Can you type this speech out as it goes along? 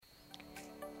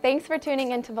Thanks for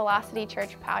tuning into Velocity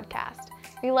Church Podcast.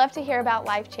 We love to hear about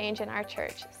life change in our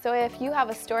church. So if you have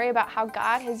a story about how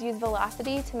God has used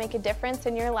Velocity to make a difference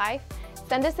in your life,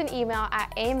 send us an email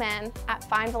at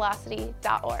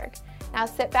amen@findvelocity.org. Now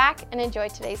sit back and enjoy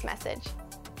today's message.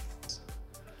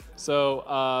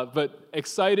 But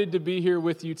excited to be here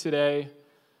with you today.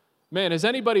 Man, has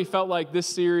anybody felt like this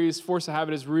series, Force of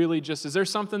Habit, is really just, is there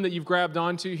something that you've grabbed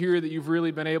onto here that you've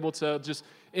really been able to just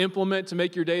implement to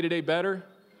make your day-to-day better?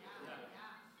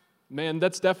 Man,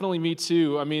 that's definitely me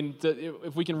too. I mean,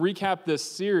 if we can recap this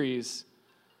series,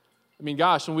 I mean,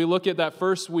 gosh, when we look at that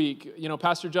first week, you know,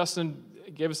 Pastor Justin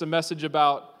gave us a message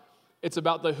about, it's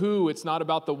about the who, it's not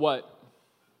about the what.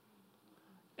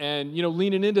 And, you know,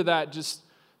 leaning into that, just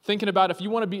thinking about if you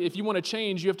want to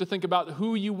change, you have to think about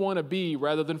who you want to be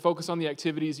rather than focus on the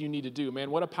activities you need to do.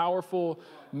 Man, what a powerful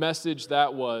message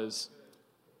that was.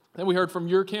 Then we heard from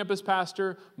your campus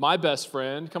pastor, my best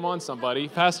friend, come on somebody,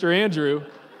 Pastor Andrew,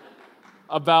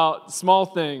 about small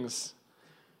things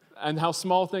and how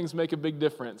small things make a big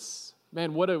difference.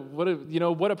 Man, what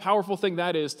a powerful thing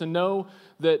that is to know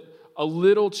that a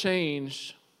little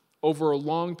change over a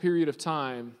long period of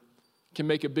time can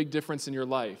make a big difference in your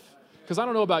life. Because I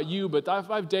don't know about you, but I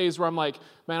have days where I'm like,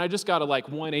 man, I just got to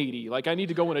 180. I need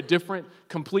to go in a different,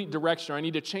 complete direction. I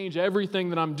need to change everything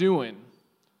that I'm doing.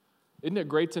 Isn't it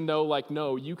great to know,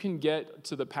 no, you can get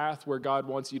to the path where God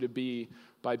wants you to be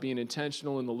by being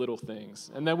intentional in the little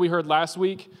things. And then we heard last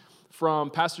week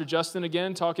from Pastor Justin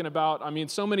again, talking about,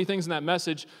 so many things in that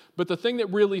message, but the thing that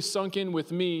really sunk in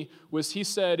with me was he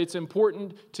said it's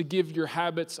important to give your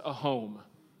habits a home.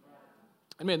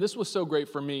 And man, this was so great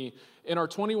for me. In our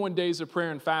 21 days of prayer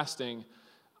and fasting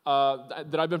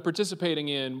that I've been participating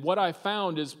in, what I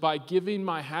found is by giving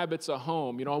my habits a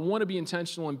home, I want to be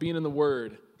intentional in being in the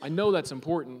Word. I know that's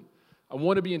important. I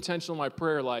want to be intentional in my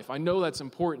prayer life. I know that's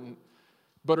important.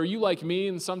 But are you like me,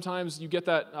 and sometimes you get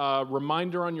that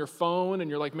reminder on your phone, and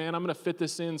you're like, man, I'm going to fit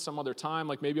this in some other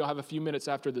time. Maybe I'll have a few minutes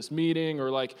after this meeting,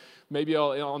 or maybe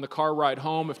I'll on the car ride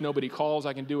home. If nobody calls,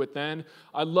 I can do it then.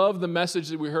 I love the message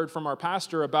that we heard from our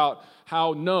pastor about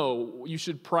how, no, you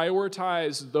should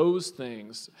prioritize those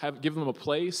things, give them a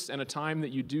place and a time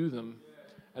that you do them,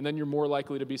 and then you're more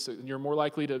likely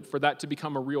for that to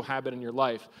become a real habit in your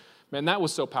life. Man, that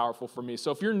was so powerful for me. So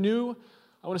if you're new,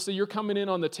 I want to say you're coming in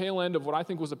on the tail end of what I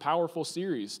think was a powerful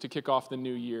series to kick off the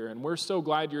new year. And we're so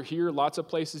glad you're here. Lots of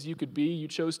places you could be. You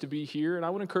chose to be here. And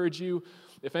I would encourage you,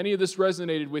 if any of this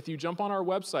resonated with you, jump on our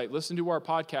website, listen to our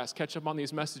podcast, catch up on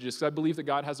these messages, because I believe that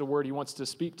God has a word He wants to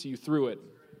speak to you through it.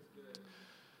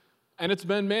 And it's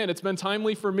been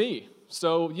timely for me.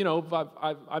 So,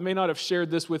 I may not have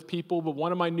shared this with people, but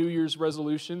one of my New Year's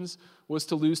resolutions was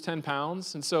to lose 10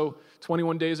 pounds. And so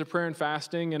 21 days of prayer and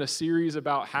fasting and a series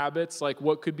about habits,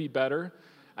 what could be better.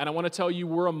 And I want to tell you,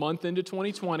 we're a month into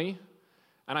 2020,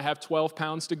 and I have 12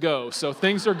 pounds to go. So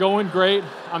things are going great.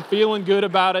 I'm feeling good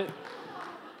about it.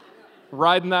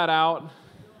 Riding that out.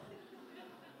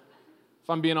 If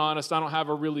I'm being honest, I don't have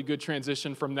a really good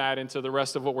transition from that into the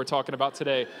rest of what we're talking about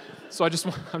today. So I'm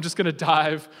just going to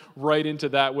dive right into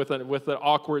that with an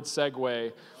awkward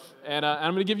segue. And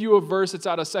I'm going to give you a verse. It's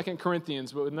out of 2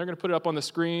 Corinthians, and they're going to put it up on the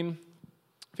screen.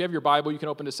 If you have your Bible, you can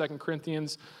open to 2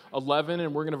 Corinthians 11,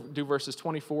 and we're going to do verses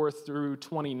 24 through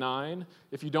 29.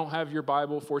 If you don't have your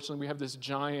Bible, fortunately, we have this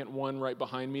giant one right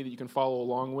behind me that you can follow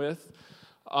along with.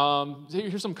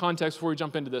 Here's some context before we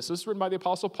jump into this. This is written by the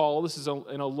Apostle Paul. This is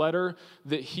in a letter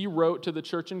that he wrote to the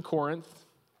church in Corinth.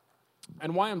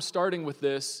 And why I'm starting with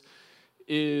this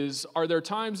is, are there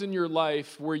times in your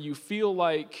life where you feel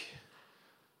like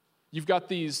you've got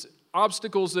these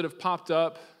obstacles that have popped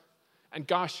up, and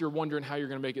gosh, you're wondering how you're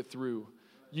going to make it through?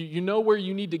 You know where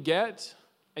you need to get,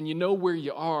 and you know where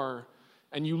you are,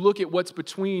 and you look at what's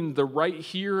between the right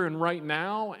here and right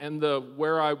now and the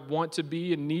where I want to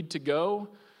be and need to go,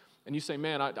 and you say,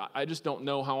 man, I just don't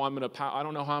know how I'm going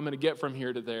to get from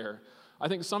here to there. I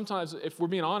think sometimes, if we're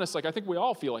being honest, I think we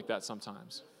all feel like that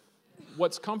sometimes.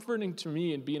 What's comforting to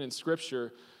me in being in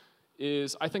Scripture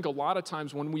is I think a lot of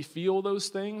times when we feel those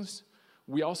things,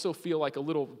 we also feel a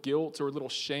little guilt or a little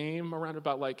shame around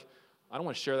about I don't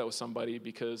want to share that with somebody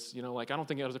because, I don't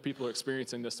think other people are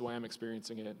experiencing this the way I'm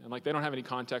experiencing it. And they don't have any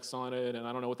context on it, and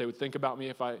I don't know what they would think about me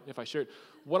if I shared.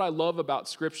 What I love about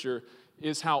Scripture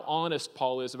is how honest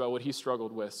Paul is about what he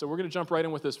struggled with. So we're going to jump right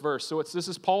in with this verse. So this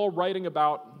is Paul writing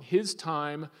about his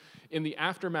time in the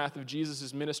aftermath of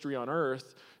Jesus' ministry on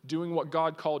earth, doing what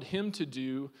God called him to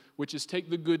do, which is take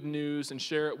the good news and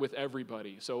share it with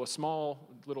everybody. So a small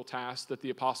little task that the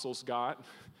apostles got.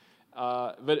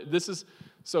 But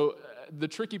the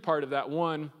tricky part of that,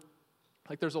 one,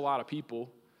 there's a lot of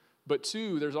people. But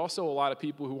two, there's also a lot of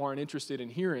people who aren't interested in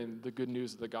hearing the good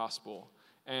news of the gospel.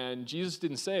 And Jesus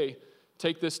didn't say,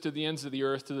 take this to the ends of the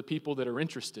earth to the people that are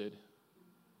interested.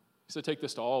 He said, take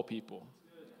this to all people.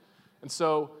 And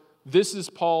so this is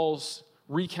Paul's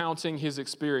recounting his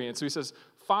experience. So he says,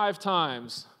 5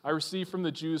 times I received from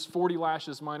the Jews 40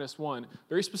 lashes minus 1.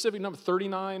 Very specific number,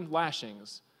 39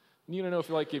 lashings. You need to know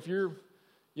if you're,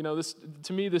 this,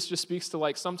 to me, this just speaks to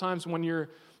like sometimes when you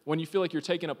feel like you're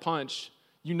taking a punch,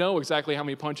 you know exactly how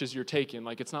many punches you're taking.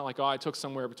 Like it's not like, I took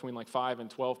somewhere between like 5 and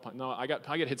 12 punches. No, I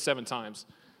get hit 7 times.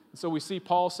 And so we see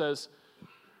Paul says,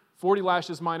 40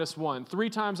 lashes minus 1. 3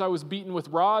 times I was beaten with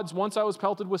rods. Once I was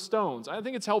pelted with stones. I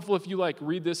think it's helpful if you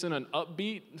read this in an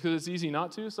upbeat because it's easy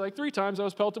not to. So 3 times I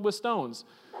was pelted with stones.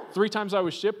 3 times I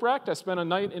was shipwrecked. I spent a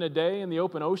night and a day in the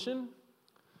open ocean.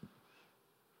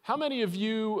 How many of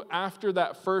you after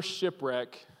that first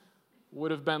shipwreck would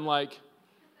have been like,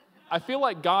 I feel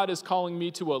like God is calling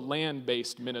me to a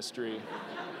land-based ministry.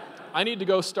 I need to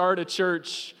go start a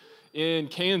church in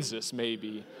Kansas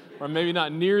maybe. Or maybe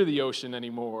not near the ocean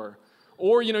anymore.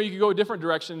 Or, you could go a different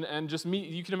direction and just meet.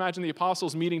 You can imagine the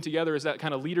apostles meeting together as that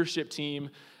kind of leadership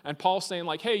team. And Paul saying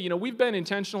hey, we've been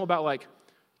intentional about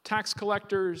tax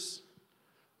collectors.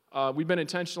 We've been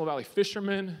intentional about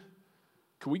fishermen.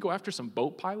 Could we go after some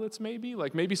boat pilots maybe?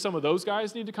 Maybe some of those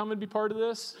guys need to come and be part of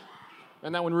this.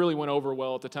 And that one really went over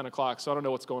well at the 10 o'clock. So I don't know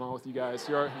what's going on with you guys.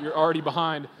 You're already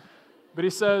behind. But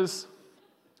he says,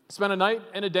 spent a night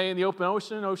and a day in the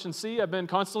ocean sea. I've been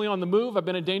constantly on the move. I've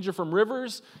been in danger from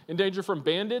rivers, in danger from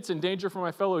bandits, in danger from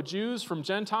my fellow Jews, from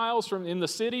Gentiles, from in the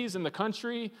cities, in the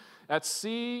country, at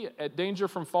sea, at danger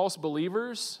from false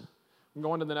believers. I'm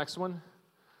going to the next one.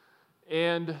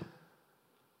 And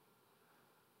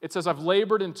it says, I've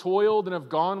labored and toiled and have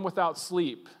gone without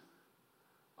sleep.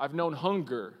 I've known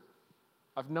hunger.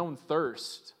 I've known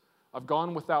thirst. I've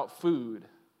gone without food.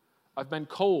 I've been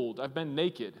cold. I've been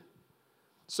naked.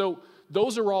 So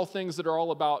those are all things that are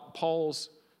all about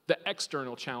the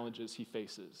external challenges he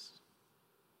faces.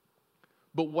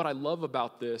 But what I love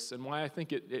about this and why I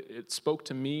think it spoke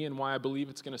to me and why I believe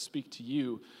it's going to speak to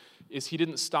you is he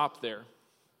didn't stop there.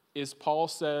 Is Paul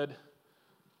said,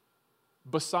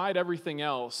 beside everything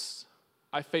else,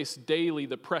 I face daily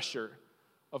the pressure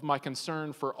of my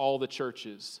concern for all the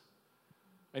churches.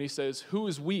 And he says, who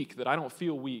is weak that I don't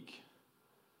feel weak?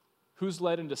 Who's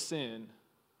led into sin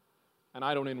and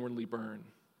I don't inwardly burn?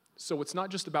 So it's not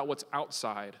just about what's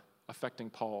outside affecting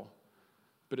Paul,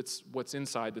 but it's what's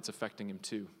inside that's affecting him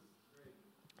too.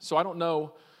 So I don't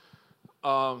know,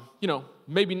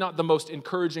 maybe not the most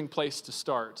encouraging place to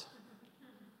start,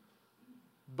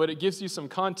 but it gives you some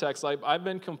context. I've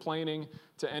been complaining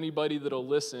to anybody that'll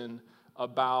listen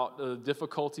about the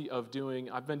difficulty of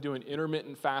I've been doing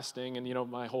intermittent fasting, and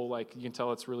my whole, you can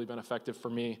tell it's really been effective for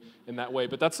me in that way,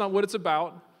 but that's not what it's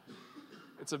about.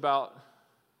 It's about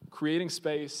creating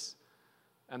space,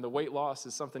 and the weight loss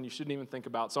is something you shouldn't even think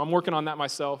about. So I'm working on that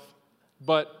myself,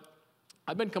 but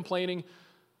I've been complaining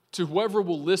to whoever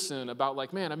will listen about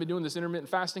man, I've been doing this intermittent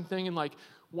fasting thing, and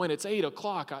when it's 8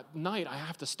 o'clock at night, I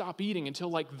have to stop eating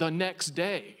until the next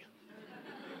day.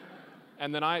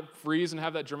 And then I freeze and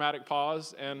have that dramatic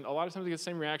pause, and a lot of times I get the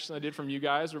same reaction I did from you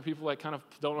guys, where people kind of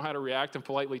don't know how to react and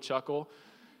politely chuckle.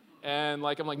 And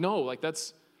I'm no,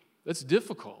 that's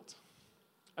difficult.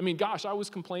 I mean, gosh, I was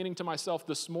complaining to myself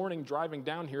this morning driving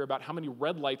down here about how many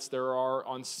red lights there are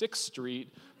on 6th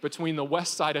Street between the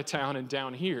west side of town and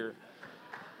down here.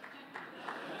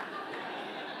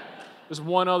 There's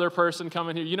one other person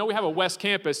coming here. We have a West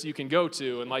Campus you can go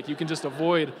to, and you can just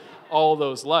avoid all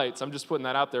those lights. I'm just putting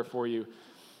that out there for you.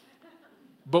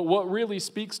 But what really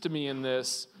speaks to me in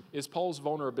this is Paul's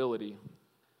vulnerability.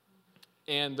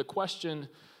 And the question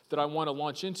that I want to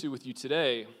launch into with you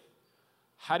today,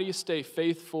 how do you stay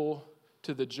faithful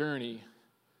to the journey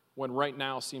when right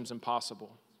now seems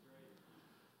impossible?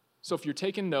 So if you're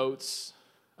taking notes,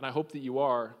 and I hope that you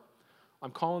are,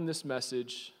 I'm calling this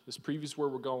message, this previews where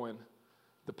we're going,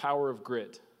 the power of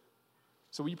grit.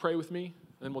 So will you pray with me,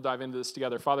 and then we'll dive into this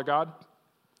together. Father God,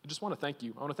 I just want to thank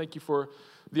you. I want to thank you for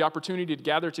the opportunity to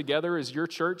gather together as your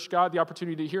church, God, the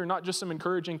opportunity to hear not just some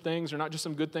encouraging things or not just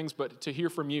some good things, but to hear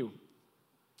from you.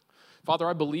 Father,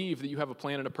 I believe that you have a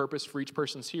plan and a purpose for each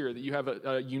person's here, that you have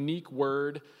a unique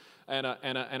word and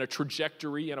a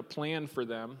trajectory and a plan for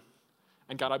them.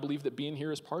 And God, I believe that being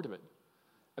here is part of it.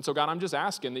 And so God, I'm just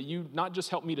asking that you not just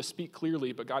help me to speak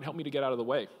clearly, but God, help me to get out of the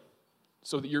way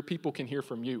so that your people can hear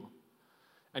from you.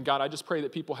 And God, I just pray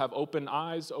that people have open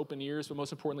eyes, open ears, but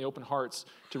most importantly, open hearts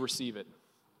to receive it.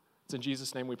 It's in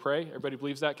Jesus' name we pray. Everybody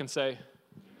believes that can say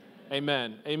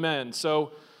amen. Amen.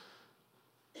 So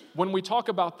when we talk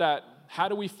about that, how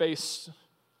do we face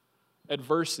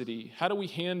adversity? How do we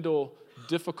handle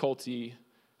difficulty?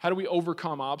 How do we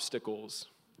overcome obstacles?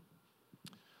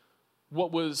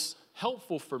 What was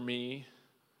helpful for me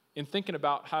in thinking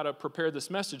about how to prepare this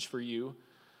message for you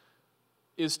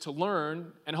is to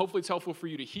learn, and hopefully it's helpful for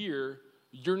you to hear,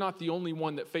 you're not the only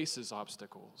one that faces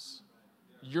obstacles.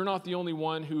 You're not the only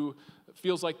one who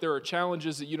feels like there are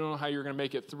challenges that you don't know how you're going to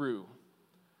make it through.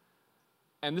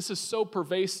 And this is so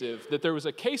pervasive that there was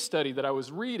a case study that I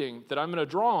was reading that I'm going to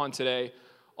draw on today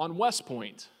on West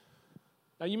Point.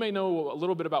 Now, you may know a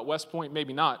little bit about West Point,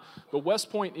 maybe not, but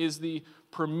West Point is the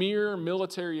premier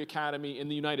military academy in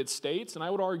the United States, and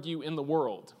I would argue in the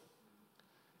world.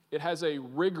 It has a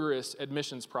rigorous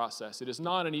admissions process. It is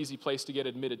not an easy place to get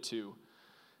admitted to.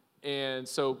 And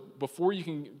so before you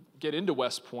can get into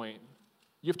West Point,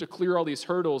 you have to clear all these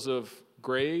hurdles of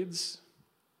grades,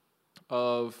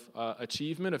 of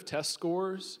achievement, of test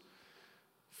scores,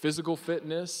 physical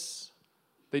fitness.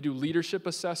 They do leadership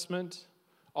assessment,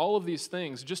 all of these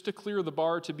things just to clear the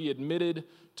bar to be admitted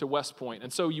to West Point.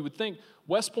 And so you would think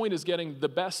West Point is getting the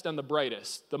best and the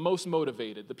brightest, the most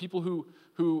motivated, the people who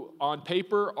on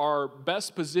paper are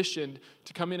best positioned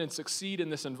to come in and succeed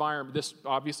in this environment, this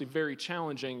obviously very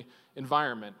challenging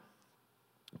environment.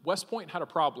 West Point had a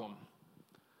problem,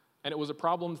 and it was a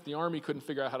problem that the Army couldn't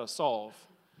figure out how to solve.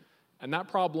 And that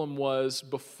problem was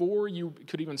before you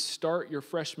could even start your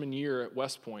freshman year at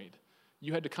West Point,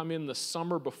 you had to come in the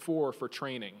summer before for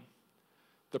training.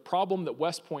 The problem that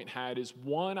West Point had is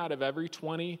 1 out of every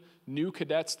 20 new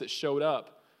cadets that showed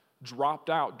up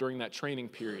dropped out during that training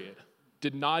period,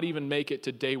 did not even make it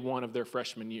to day 1 of their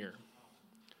freshman year.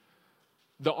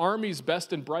 The Army's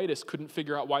best and brightest couldn't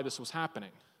figure out why this was happening.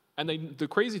 And the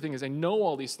crazy thing is they know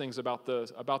all these things about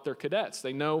their cadets.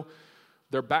 They know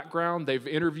their background, they've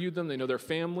interviewed them, they know their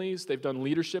families, they've done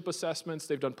leadership assessments,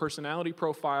 they've done personality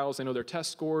profiles, they know their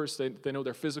test scores, they know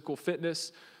their physical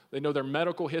fitness, they know their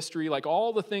medical history, like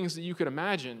all the things that you could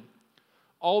imagine,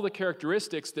 all the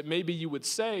characteristics that maybe you would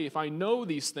say, if I know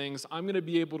these things, I'm going to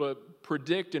be able to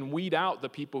predict and weed out the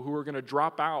people who are going to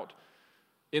drop out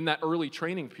in that early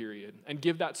training period and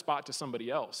give that spot to somebody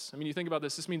else. I mean, you think about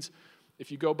this means if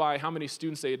you go by how many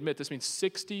students they admit, this means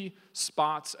 60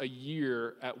 spots a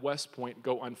year at West Point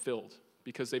go unfilled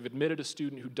because they've admitted a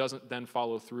student who doesn't then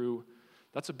follow through.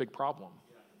 That's a big problem.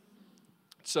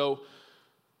 So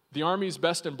the Army's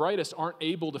best and brightest aren't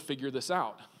able to figure this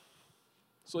out.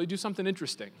 So they do something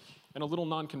interesting and a little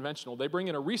non-conventional. They bring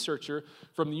in a researcher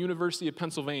from the University of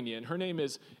Pennsylvania, and her name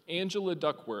is Angela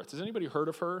Duckworth. Has anybody heard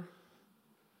of her?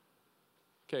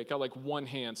 Okay, got like one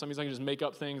hand. Some of you can just make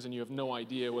up things and you have no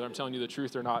idea whether I'm telling you the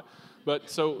truth or not. But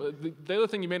so the other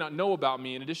thing you may not know about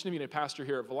me, in addition to being a pastor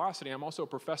here at Velocity, I'm also a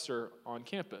professor on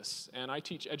campus, and I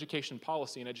teach education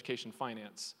policy and education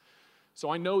finance. So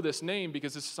I know this name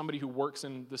because this is somebody who works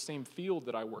in the same field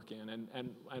that I work in.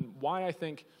 And why I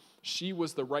think she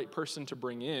was the right person to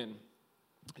bring in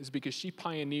is because she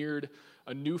pioneered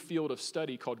a new field of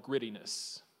study called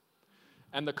grittiness.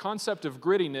 And the concept of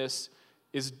grittiness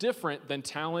is different than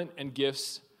talent and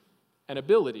gifts and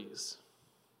abilities.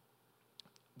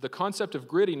 The concept of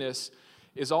grittiness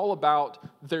is all about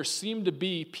there seem to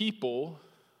be people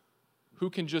who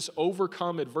can just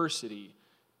overcome adversity,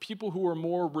 people who are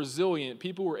more resilient,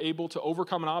 people who are able to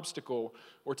overcome an obstacle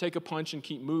or take a punch and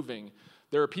keep moving.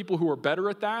 There are people who are better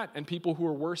at that and people who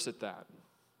are worse at that.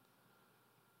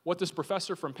 What this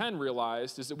professor from Penn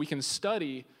realized is that we can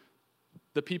study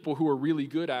the people who are really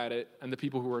good at it and the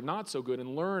people who are not so good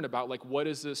and learn about like what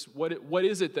is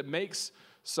it that makes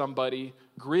somebody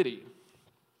gritty.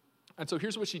 And so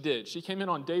here's what she did. She came in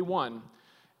on day 1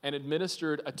 and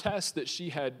administered a test that she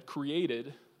had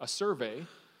created, a survey,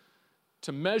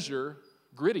 to measure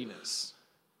grittiness.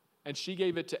 And she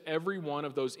gave it to every one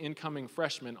of those incoming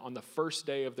freshmen on the first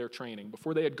day of their training,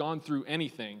 before they had gone through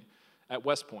anything at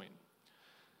West Point.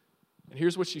 And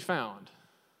here's what she found.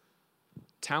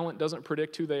 Talent doesn't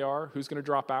predict who they are, who's going to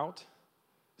drop out.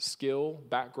 Skill,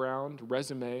 background,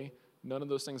 resume, none of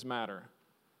those things matter.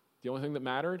 The only thing that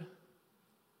mattered,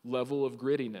 level of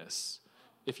grittiness.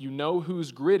 If you know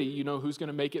who's gritty, you know who's going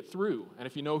to make it through. And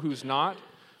if you know who's not,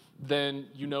 then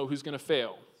you know who's going to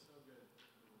fail.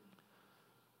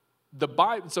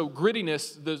 So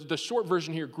grittiness, the short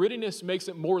version here, grittiness makes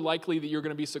it more likely that you're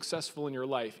going to be successful in your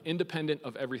life, independent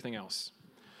of everything else.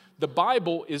 The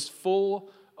Bible is full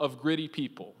of gritty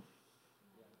people.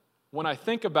 When I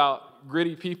think about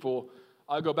gritty people,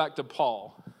 I go back to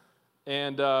Paul.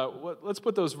 And let's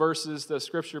put those verses, the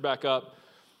scripture back up.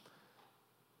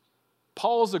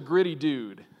 Paul's a gritty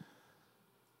dude.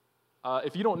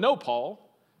 If you don't know Paul,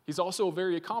 he's also a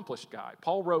very accomplished guy.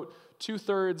 Paul wrote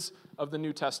 2/3 of the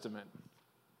New Testament.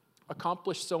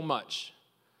 accomplished so much.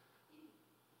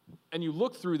 And you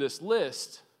look through this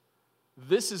list,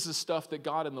 this is the stuff that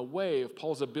got in the way of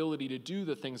Paul's ability to do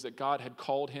the things that God had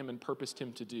called him and purposed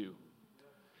him to do.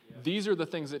 These are the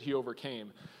things that he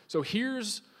overcame. So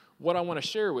here's what I want to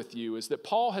share with you, is that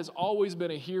Paul has always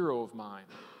been a hero of mine,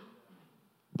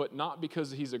 but not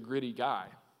because he's a gritty guy.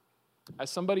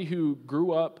 As somebody who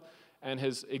grew up and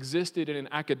has existed in an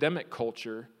academic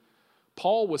culture,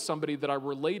 Paul was somebody that I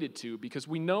related to because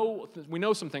we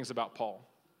know some things about Paul.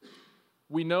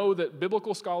 We know that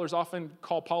biblical scholars often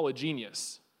call Paul a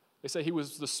genius. They say he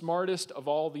was the smartest of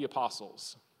all the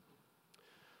apostles.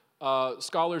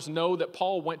 Scholars know that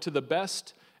Paul went to the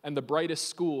best and the brightest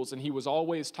schools, and he was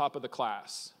always top of the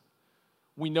class.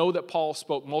 We know that Paul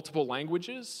spoke multiple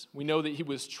languages. We know that he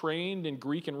was trained in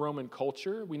Greek and Roman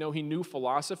culture. We know he knew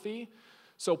philosophy.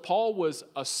 So Paul was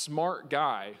a smart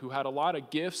guy who had a lot of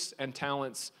gifts and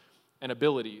talents and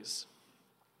abilities.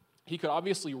 He could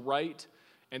obviously write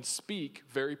and speak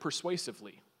very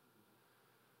persuasively.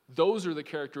 Those are the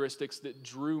characteristics that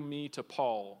drew me to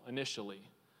Paul initially.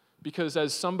 Because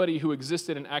as somebody who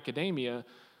existed in academia,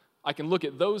 I can look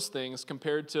at those things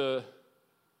compared to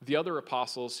the other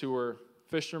apostles who were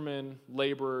fishermen,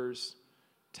 laborers,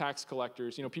 tax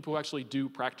collectors, people who actually do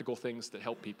practical things that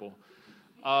help people.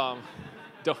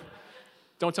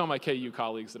 Don't tell my KU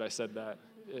colleagues that I said that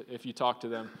if you talk to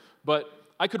them. But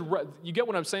you get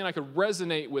what I'm saying? I could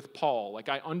resonate with Paul. Like,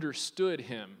 I understood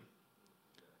him.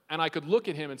 And I could look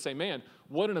at him and say, man,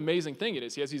 what an amazing thing it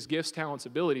is. He has these gifts, talents,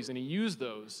 abilities, and he used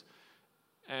those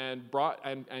and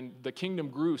the kingdom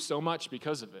grew so much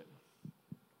because of it.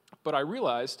 But I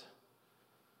realized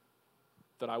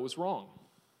that I was wrong.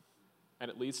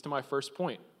 And it leads to my first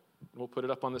point. We'll put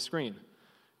it up on the screen.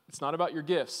 It's not about your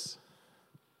gifts.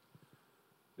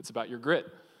 It's about your grit.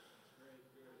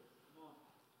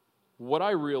 What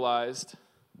I realized,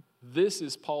 this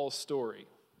is Paul's story.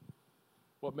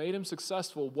 What made him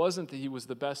successful wasn't that he was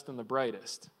the best and the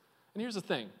brightest. And here's the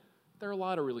thing. There are a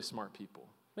lot of really smart people.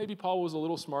 Maybe Paul was a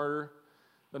little smarter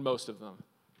than most of them.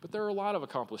 But there are a lot of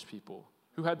accomplished people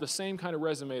who had the same kind of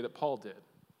resume that Paul did.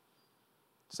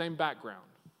 Same background.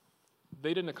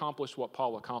 They didn't accomplish what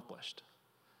Paul accomplished.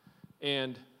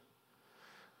 And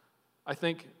I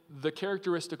think the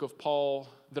characteristic of Paul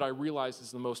that I realized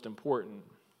is the most important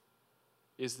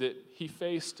is that he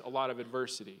faced a lot of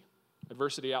adversity.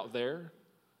 Adversity out there,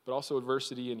 but also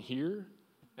adversity in here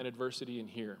and adversity in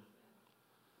here.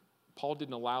 Paul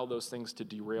didn't allow those things to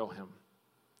derail him.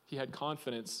 He had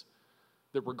confidence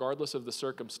that regardless of the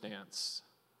circumstance,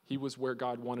 he was where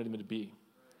God wanted him to be.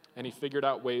 And he figured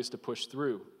out ways to push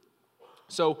through.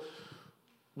 So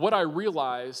what I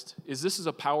realized is this is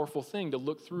a powerful thing to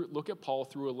look at Paul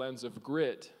through a lens of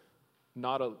grit,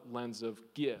 not a lens of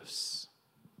gifts.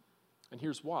 And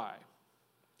here's why.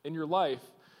 In your life,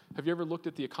 have you ever looked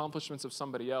at the accomplishments of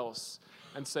somebody else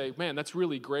and say, man, that's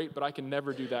really great, but I can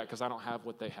never do that because I don't have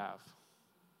what they have?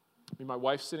 I mean, my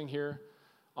wife's sitting here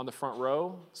on the front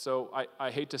row, so I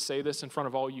hate to say this in front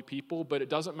of all you people, but it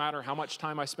doesn't matter how much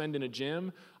time I spend in a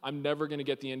gym, I'm never going to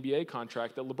get the NBA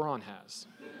contract that LeBron has.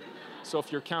 So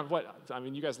if you're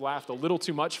you guys laughed a little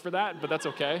too much for that, but that's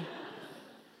okay.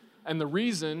 And the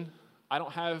reason I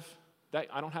don't have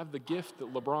the gift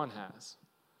that LeBron has.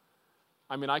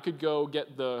 I mean, I could go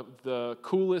get the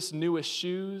coolest, newest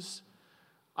shoes.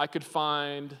 I could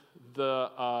find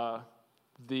the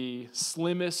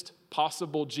slimmest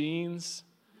possible jeans,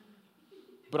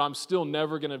 but I'm still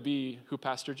never going to be who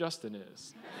Pastor Justin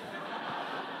is.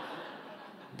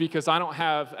 Because I don't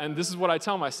have, and this is what I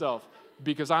tell myself,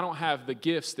 because I don't have the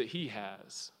gifts that he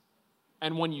has.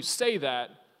 And when you say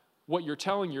that, what you're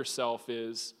telling yourself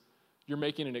is you're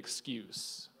making an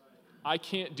excuse. I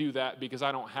can't do that because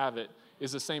I don't have it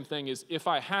is the same thing as if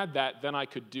I had that, then I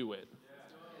could do it.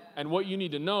 And what you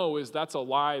need to know is that's a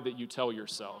lie that you tell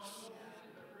yourself.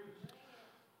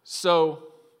 So,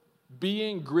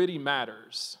 being gritty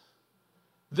matters.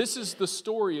 This is the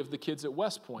story of the kids at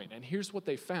West Point, and here's what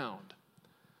they found.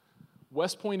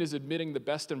 West Point is admitting the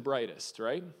best and brightest,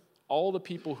 right? All the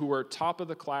people who are top of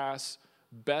the class,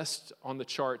 best on the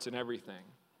charts and everything.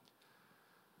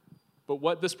 But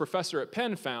what this professor at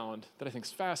Penn found that I think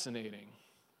is fascinating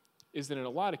is that in a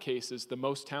lot of cases, the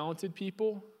most talented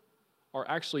people are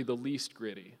actually the least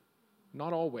gritty.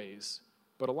 Not always,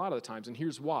 but a lot of the times, and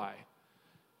here's why.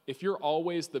 If you're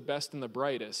always the best and the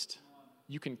brightest,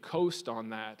 you can coast on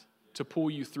that to pull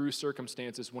you through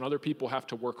circumstances when other people have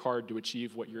to work hard to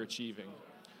achieve what you're achieving.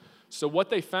 So what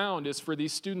they found is for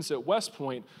these students at West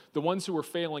Point, the ones who were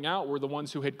failing out were the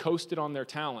ones who had coasted on their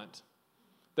talent.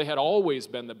 They had always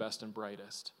been the best and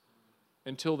brightest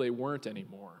until they weren't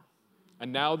anymore.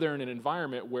 And now they're in an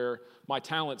environment where my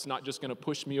talent's not just going to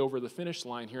push me over the finish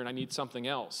line here and I need something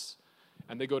else.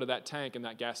 And they go to that tank and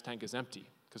that gas tank is empty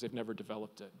because they've never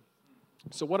developed it.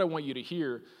 So what I want you to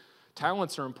hear,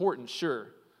 talents are important, sure.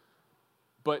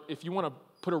 But if you want to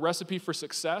put a recipe for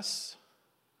success,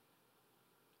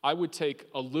 I would take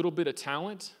a little bit of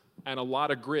talent and a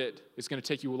lot of grit. Is going to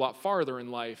take you a lot farther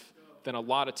in life than a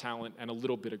lot of talent and a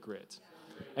little bit of grit.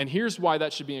 And here's why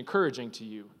that should be encouraging to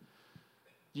you.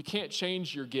 You can't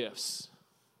change your gifts,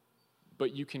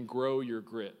 but you can grow your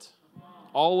grit.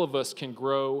 All of us can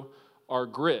grow our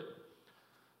grit.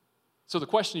 So the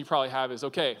question you probably have is,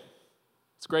 okay,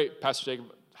 it's great, Pastor Jacob,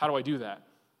 how do I do that?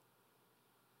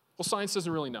 Well, science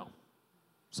doesn't really know.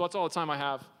 So that's all the time I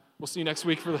have. We'll see you next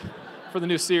week for the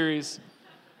new series.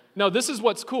 No, this is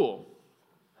what's cool.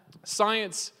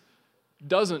 Science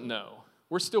doesn't know.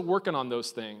 We're still working on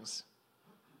those things.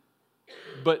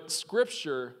 But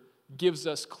Scripture gives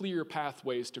us clear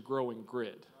pathways to growing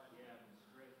grit.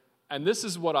 And this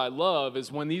is what I love,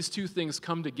 is when these two things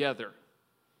come together.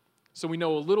 So we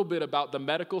know a little bit about the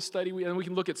medical study, and we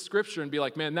can look at Scripture and be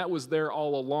like, man, that was there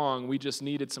all along. We just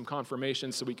needed some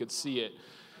confirmation so we could see it.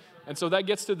 And so that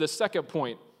gets to the second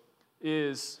point,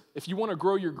 is if you want to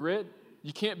grow your grit,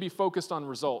 you can't be focused on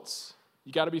results.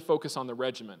 You got to be focused on the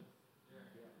regimen.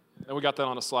 And we got that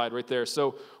on a slide right there.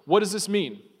 So what does this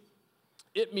mean?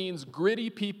 It means gritty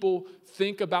people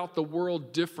think about the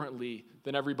world differently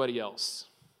than everybody else.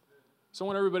 So I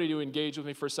want everybody to engage with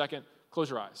me for a second. Close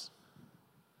your eyes.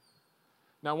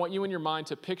 Now I want you in your mind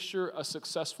to picture a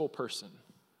successful person.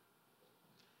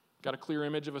 Got a clear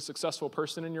image of a successful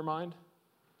person in your mind?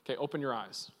 Okay, open your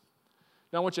eyes.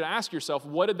 Now I want you to ask yourself,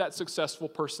 what did that successful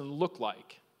person look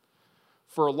like?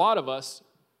 For a lot of us,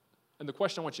 and the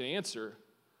question I want you to answer,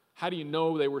 how do you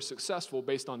know they were successful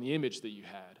based on the image that you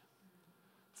had?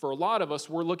 For a lot of us,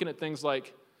 we're looking at things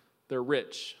like they're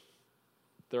rich,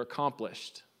 they're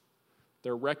accomplished,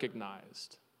 they're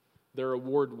recognized, they're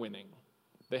award-winning,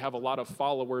 they have a lot of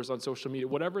followers on social media,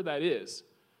 whatever that is.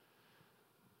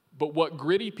 But what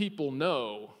gritty people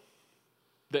know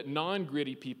that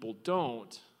non-gritty people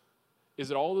don't is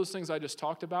that all those things I just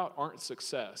talked about aren't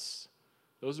success.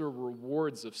 Those are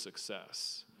rewards of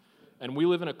success. And we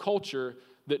live in a culture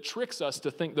that tricks us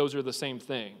to think those are the same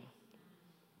thing.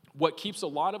 What keeps a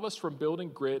lot of us from building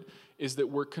grit is that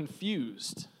we're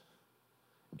confused.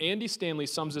 Andy Stanley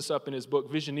sums this up in his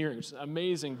book, Visioneering, which is an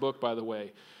amazing book, by the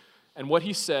way. And what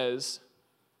he says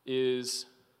is,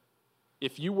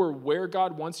 if you were where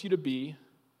God wants you to be,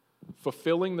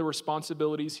 fulfilling the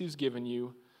responsibilities he's given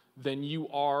you, then you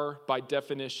are, by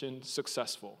definition,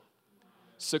 successful.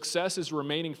 Success is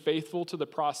remaining faithful to the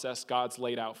process God's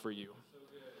laid out for you.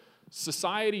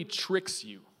 Society tricks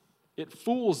you. It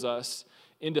fools us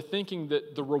into thinking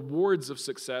that the rewards of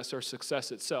success are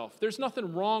success itself. There's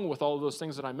nothing wrong with all of those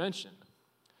things that I mentioned.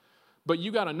 But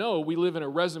you got to know we live in a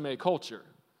resume culture.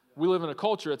 We live in a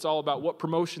culture it's all about what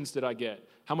promotions did I get?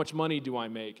 How much money do I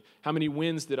make? How many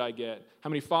wins did I get? How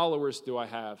many followers do I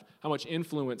have? How much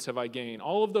influence have I gained?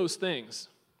 All of those things.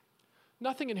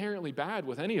 Nothing inherently bad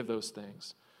with any of those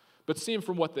things. But see them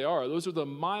from what they are. Those are the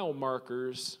mile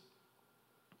markers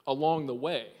along the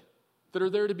way that are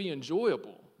there to be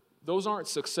enjoyable. Those aren't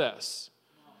success.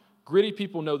 Gritty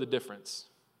people know the difference.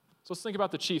 So let's think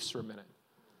about the Chiefs for a minute.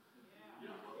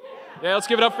 Yeah, let's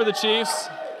give it up for the Chiefs.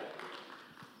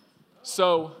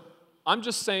 So I'm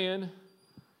just saying,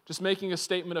 just making a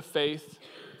statement of faith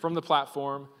from the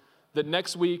platform that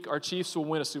next week our Chiefs will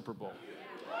win a Super Bowl.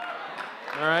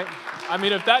 All right? I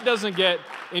mean, if that doesn't get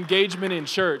engagement in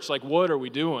church, like what are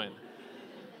we doing?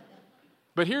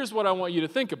 But here's what I want you to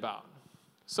think about.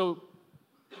 So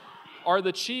are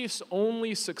the Chiefs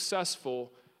only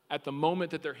successful at the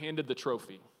moment that they're handed the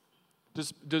trophy?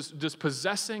 Does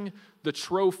possessing the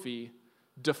trophy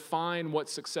define what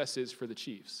success is for the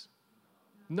Chiefs?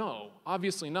 No,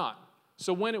 obviously not.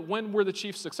 So when were the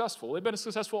Chiefs successful? They've been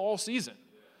successful all season.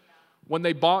 When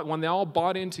they all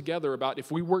bought in together about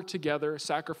if we work together,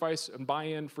 sacrifice and buy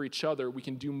in for each other, we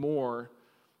can do more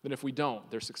than if we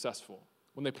don't. They're successful.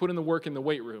 When they put in the work in the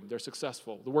weight room, they're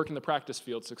successful. The work in the practice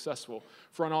field, successful.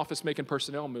 Front office making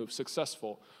personnel moves,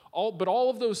 successful. But all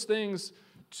of those things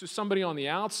to somebody on the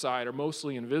outside are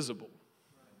mostly invisible.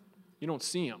 You don't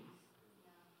see them.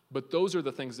 But those are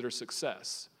the things that are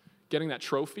success. Getting that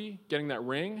trophy, getting that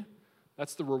ring,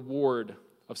 that's the reward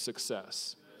of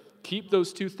success. Keep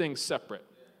those two things separate.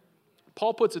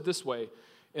 Paul puts it this way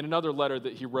in another letter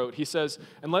that he wrote. He says,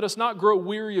 "And let us not grow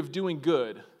weary of doing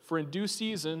good, for in due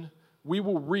season we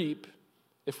will reap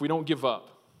if we don't give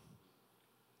up."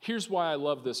 Here's why I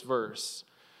love this verse.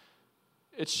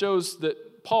 It shows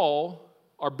that Paul,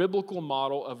 our biblical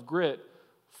model of grit,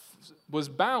 was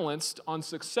balanced on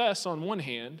success on one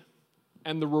hand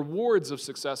and the rewards of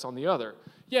success on the other.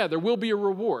 Yeah, there will be a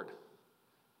reward.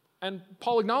 And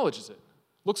Paul acknowledges it,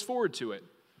 looks forward to it,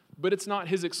 but it's not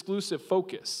his exclusive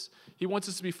focus. He wants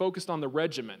us to be focused on the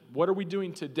regimen. What are we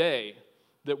doing today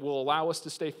that will allow us to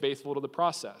stay faithful to the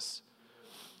process?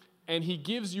 And he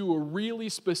gives you a really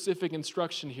specific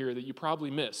instruction here that you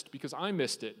probably missed, because I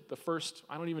missed it.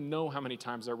 I don't even know how many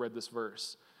times I read this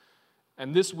verse.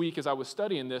 And this week, as I was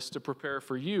studying this to prepare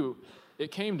for you,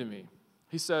 it came to me.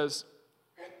 He says,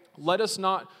 let us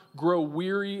not grow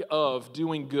weary of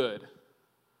doing good.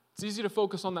 It's easy to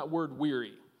focus on that word weary.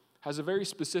 It has a very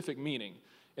specific meaning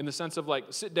in the sense of like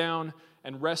sit down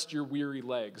and rest your weary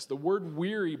legs. The word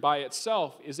weary by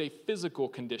itself is a physical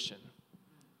condition.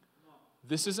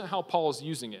 This isn't how Paul's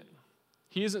using it.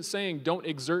 He isn't saying don't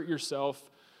exert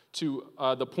yourself to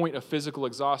the point of physical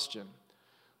exhaustion.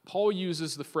 Paul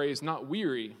uses the phrase not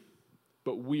weary,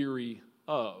 but weary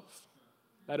of.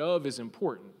 That of is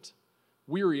important.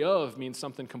 Weary of means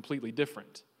something completely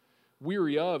different.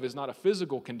 Weary of is not a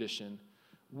physical condition.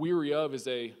 Weary of is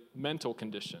a mental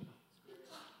condition.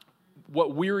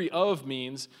 What weary of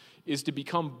means is to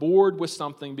become bored with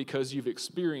something because you've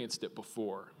experienced it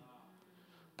before.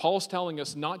 Paul's telling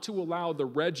us not to allow the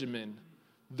regimen,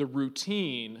 the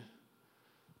routine,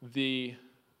 the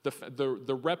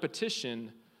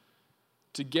repetition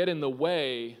to get in the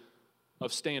way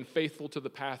of staying faithful to the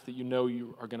path that you know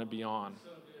you are going to be on.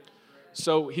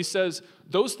 So he says,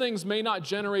 those things may not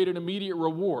generate an immediate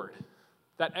reward.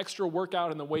 That extra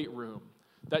workout in the weight room,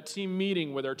 that team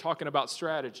meeting where they're talking about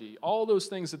strategy, all those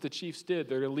things that the Chiefs did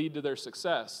that are going to lead to their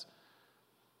success.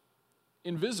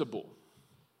 Invisible,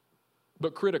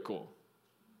 but critical.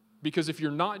 Because if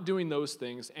you're not doing those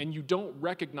things and you don't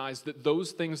recognize that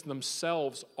those things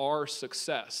themselves are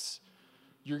success,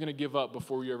 you're going to give up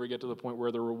before you ever get to the point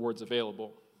where the reward's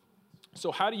available.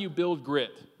 So how do you build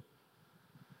grit?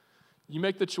 You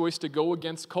make the choice to go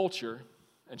against culture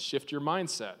and shift your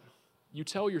mindset. You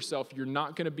tell yourself you're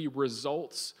not going to be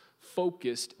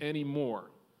results-focused anymore.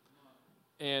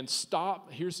 And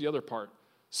here's the other part,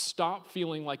 stop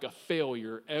feeling like a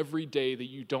failure every day that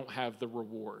you don't have the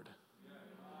reward.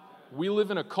 We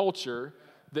live in a culture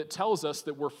that tells us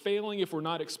that we're failing if we're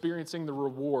not experiencing the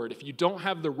reward. If you don't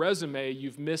have the resume,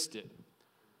 you've missed it.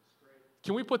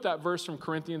 Can we put that verse from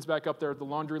Corinthians back up there, the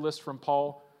laundry list from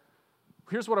Paul?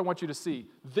 Here's what I want you to see.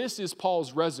 This is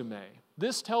Paul's resume.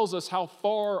 This tells us how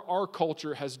far our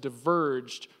culture has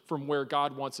diverged from where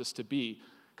God wants us to be.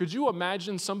 Could you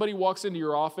imagine somebody walks into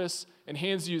your office and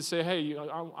hands you, say, hey,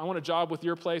 I want a job with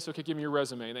your place. Okay, give me your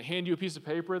resume. And they hand you a piece of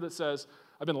paper that says,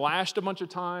 I've been lashed a bunch of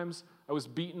times. I was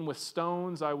beaten with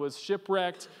stones. I was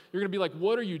shipwrecked. You're going to be like,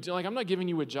 what are you doing? Like, I'm not giving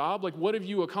you a job. Like, what have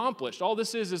you accomplished? All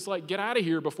this is like, get out of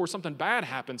here before something bad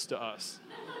happens to us.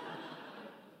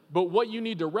 But what you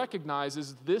need to recognize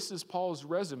is this is Paul's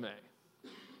resume.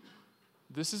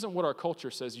 This isn't what our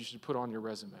culture says you should put on your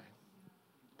resume.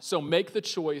 So make the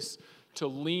choice to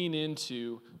lean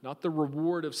into not the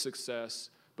reward of success,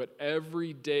 but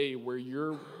every day where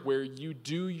you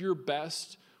do your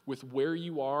best with where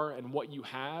you are and what you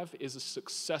have is a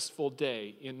successful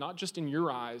day, not just in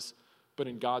your eyes, but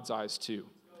in God's eyes too.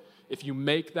 If you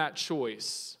make that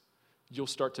choice, you'll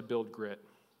start to build grit.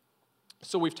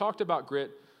 So we've talked about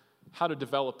grit, how to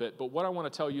develop it, but what I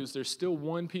want to tell you is there's still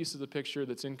one piece of the picture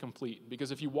that's incomplete.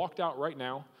 Because if you walked out right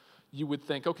now, you would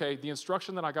think, okay, the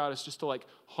instruction that I got is just to like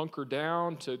hunker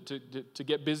down, to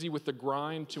get busy with the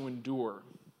grind, to endure.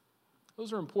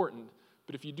 Those are important,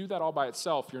 but if you do that all by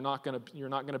itself, you're not going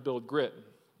to build grit.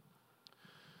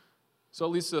 So it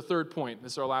leads to the third point.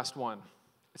 This is our last one.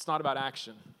 It's not about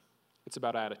action. It's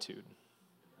about attitude.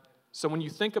 So when you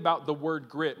think about the word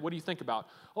grit, what do you think about?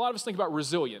 A lot of us think about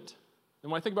resilient.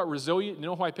 And when I think about resilient, you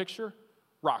know who I picture?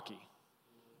 Rocky.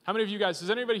 How many of you guys, has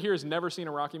anybody here has never seen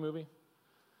a Rocky movie?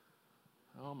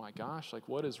 Oh my gosh, like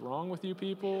what is wrong with you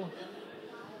people?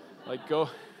 Like go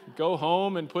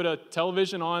home and put a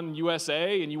television on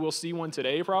USA and you will see one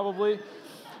today probably.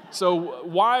 So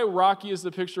why Rocky is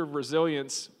the picture of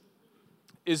resilience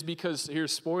is because,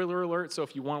 here's spoiler alert, so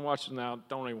if you want to watch it now,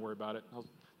 don't even worry about it.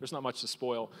 There's not much to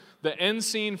spoil. The end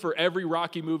scene for every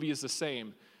Rocky movie is the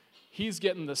same. He's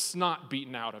getting the snot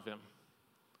beaten out of him.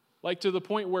 Like to the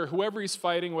point where whoever he's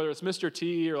fighting, whether it's Mr.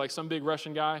 T or like some big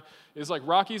Russian guy, is like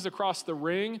Rocky's across the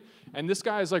ring, and this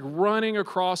guy is like running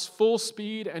across full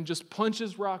speed and just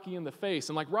punches Rocky in the face.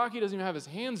 And like Rocky doesn't even have his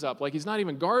hands up, like he's not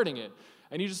even guarding it.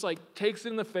 And he just like takes it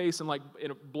in the face and like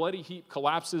in a bloody heap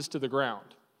collapses to the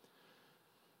ground.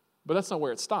 But that's not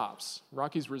where it stops.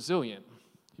 Rocky's resilient.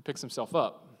 He picks himself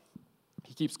up.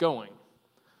 He keeps going.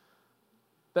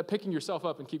 That picking yourself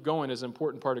up and keep going is an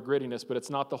important part of grittiness, but it's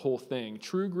not the whole thing.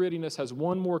 True grittiness has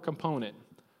one more component: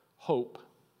 hope.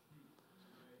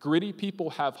 Gritty people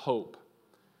have hope.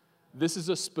 This is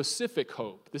a specific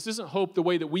hope. This isn't hope the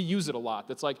way that we use it a lot.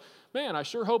 That's like, man, I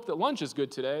sure hope that lunch is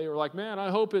good today, or like, man,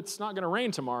 I hope it's not going to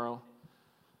rain tomorrow.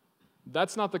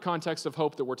 That's not the context of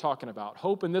hope that we're talking about.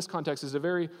 Hope in this context is a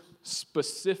very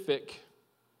specific,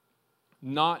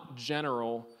 not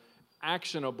general,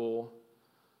 actionable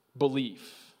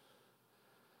belief.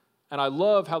 And I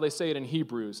love how they say it in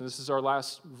Hebrews, and this is our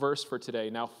last verse for today.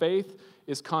 Now, faith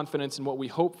is confidence in what we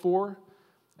hope for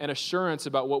and assurance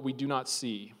about what we do not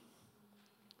see.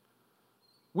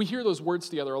 We hear those words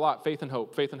together a lot: faith and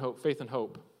hope, faith and hope, faith and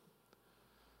hope.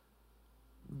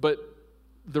 But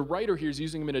the writer here is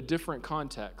using them in a different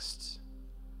context,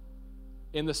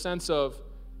 in the sense of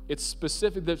it's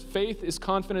specific, that faith is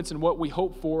confidence in what we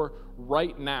hope for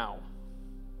right now.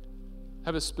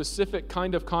 Have a specific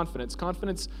kind of confidence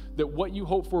that what you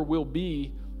hope for will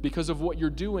be because of what you're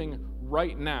doing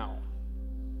right now.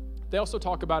 They also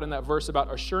talk about in that verse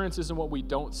about assurances in what we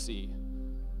don't see.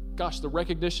 Gosh, the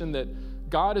recognition that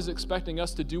God is expecting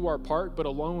us to do our part, but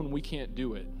alone we can't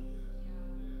do it.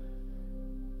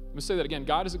 I'm going to say that again.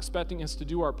 God is expecting us to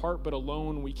do our part, but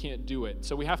alone we can't do it.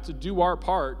 So we have to do our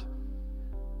part,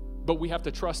 but we have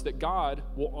to trust that God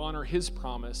will honor his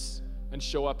promise and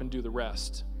show up and do the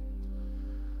rest.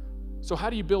 So how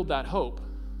do you build that hope?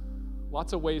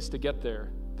 Lots of ways to get there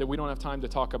that we don't have time to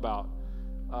talk about.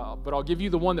 But I'll give you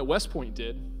the one that West Point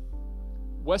did.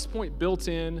 West Point built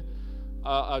in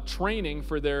a training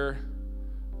for their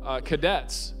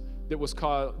cadets that was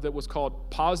called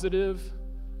positive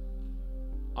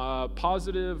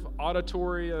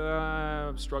auditory.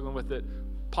 I'm struggling with it.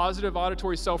 Positive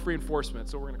auditory self-reinforcement.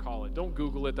 So we're going to call it. Don't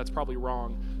Google it. That's probably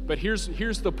wrong. But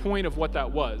here's the point of what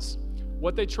that was.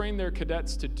 What they trained their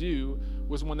cadets to do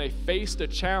was, when they faced a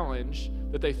challenge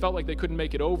that they felt like they couldn't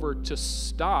make it over, to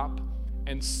stop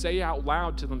and say out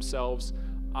loud to themselves,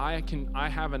 I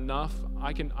have enough.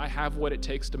 I have what it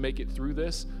takes to make it through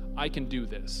this. I can do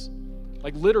this.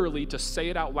 Like literally to say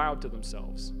it out loud to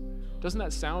themselves. Doesn't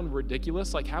that sound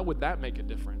ridiculous? Like, how would that make a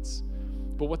difference?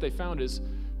 But what they found is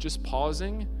just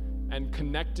pausing and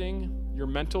connecting your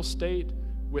mental state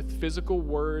with physical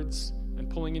words and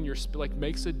pulling in your,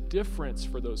 makes a difference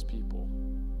for those people.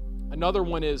 Another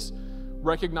one is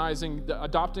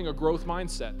adopting a growth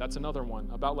mindset. That's another one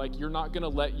about you're not going to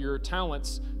let your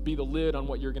talents be the lid on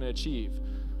what you're going to achieve.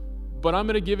 But I'm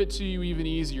going to give it to you even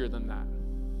easier than that.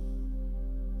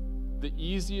 The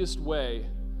easiest way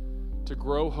to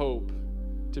grow hope,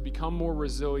 to become more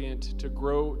resilient, to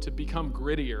become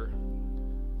grittier,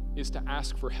 is to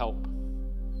ask for help.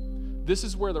 This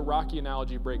is where the Rocky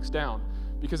analogy breaks down.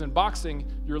 Because in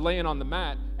boxing, you're laying on the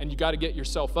mat and you got to get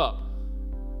yourself up.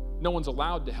 No one's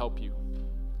allowed to help you.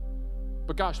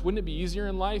 But gosh, wouldn't it be easier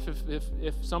in life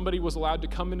if somebody was allowed to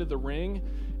come into the ring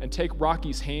and take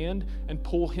Rocky's hand and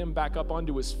pull him back up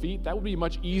onto his feet? That would be a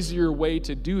much easier way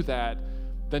to do that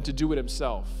than to do it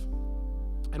himself.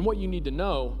 And what you need to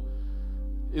know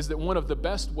is that one of the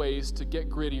best ways to get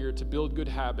grittier, to build good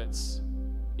habits,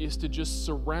 is to just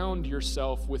surround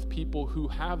yourself with people who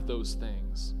have those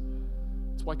things.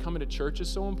 That's why coming to church is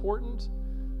so important.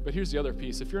 But here's the other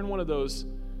piece. If you're in one of those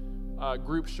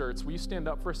group shirts, will you stand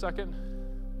up for a second?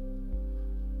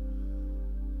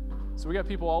 So we got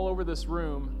people all over this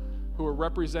room who are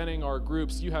representing our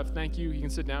groups. Thank you. You can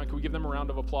sit down. Can we give them a round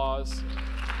of applause?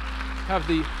 Have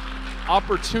the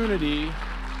opportunity.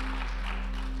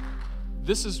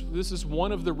 This is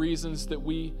one of the reasons that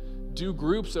we do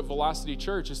groups at Velocity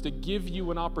Church, is to give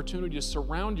you an opportunity to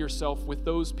surround yourself with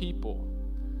those people.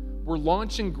 We're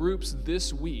launching groups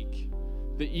this week.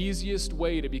 The easiest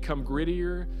way to become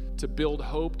grittier, to build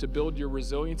hope, to build your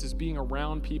resilience, is being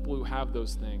around people who have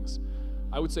those things.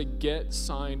 I would say get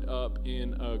signed up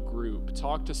in a group.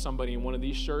 Talk to somebody in one of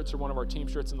these shirts or one of our team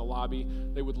shirts in the lobby.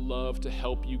 They would love to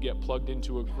help you get plugged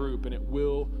into a group, and it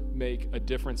will make a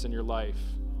difference in your life.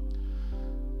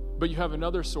 But you have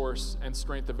another source and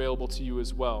strength available to you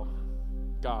as well: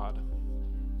 God.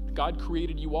 God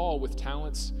created you all with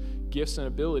talents, gifts, and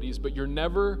abilities, but you're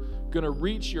never going to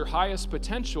reach your highest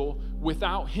potential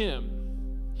without Him.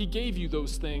 He gave you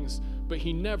those things, but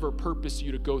He never purposed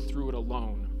you to go through it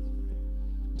alone.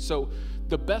 So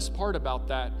the best part about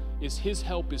that is His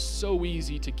help is so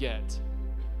easy to get.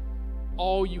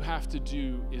 All you have to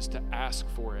do is to ask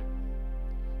for it.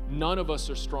 None of us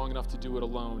are strong enough to do it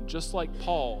alone. Just like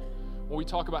Paul, when we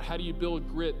talk about how do you build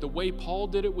grit, the way Paul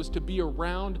did it was to be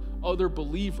around other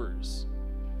believers.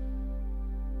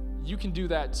 You can do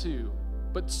that too,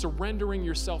 but surrendering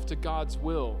yourself to God's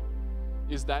will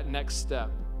is that next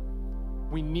step.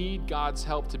 We need God's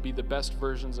help to be the best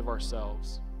versions of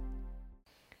ourselves.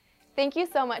 Thank you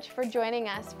so much for joining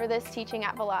us for this teaching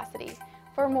at Velocity.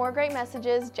 For more great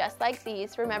messages just like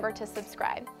these, remember to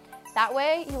subscribe. That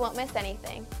way you won't miss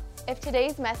anything. If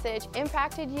today's message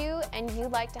impacted you and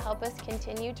you'd like to help us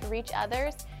continue to reach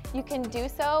others, you can do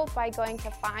so by going to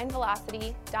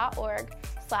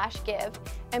findvelocity.org/give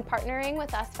and partnering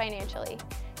with us financially.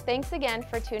 Thanks again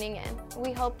for tuning in.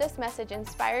 We hope this message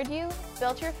inspired you,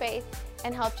 built your faith,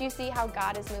 and helped you see how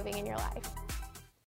God is moving in your life.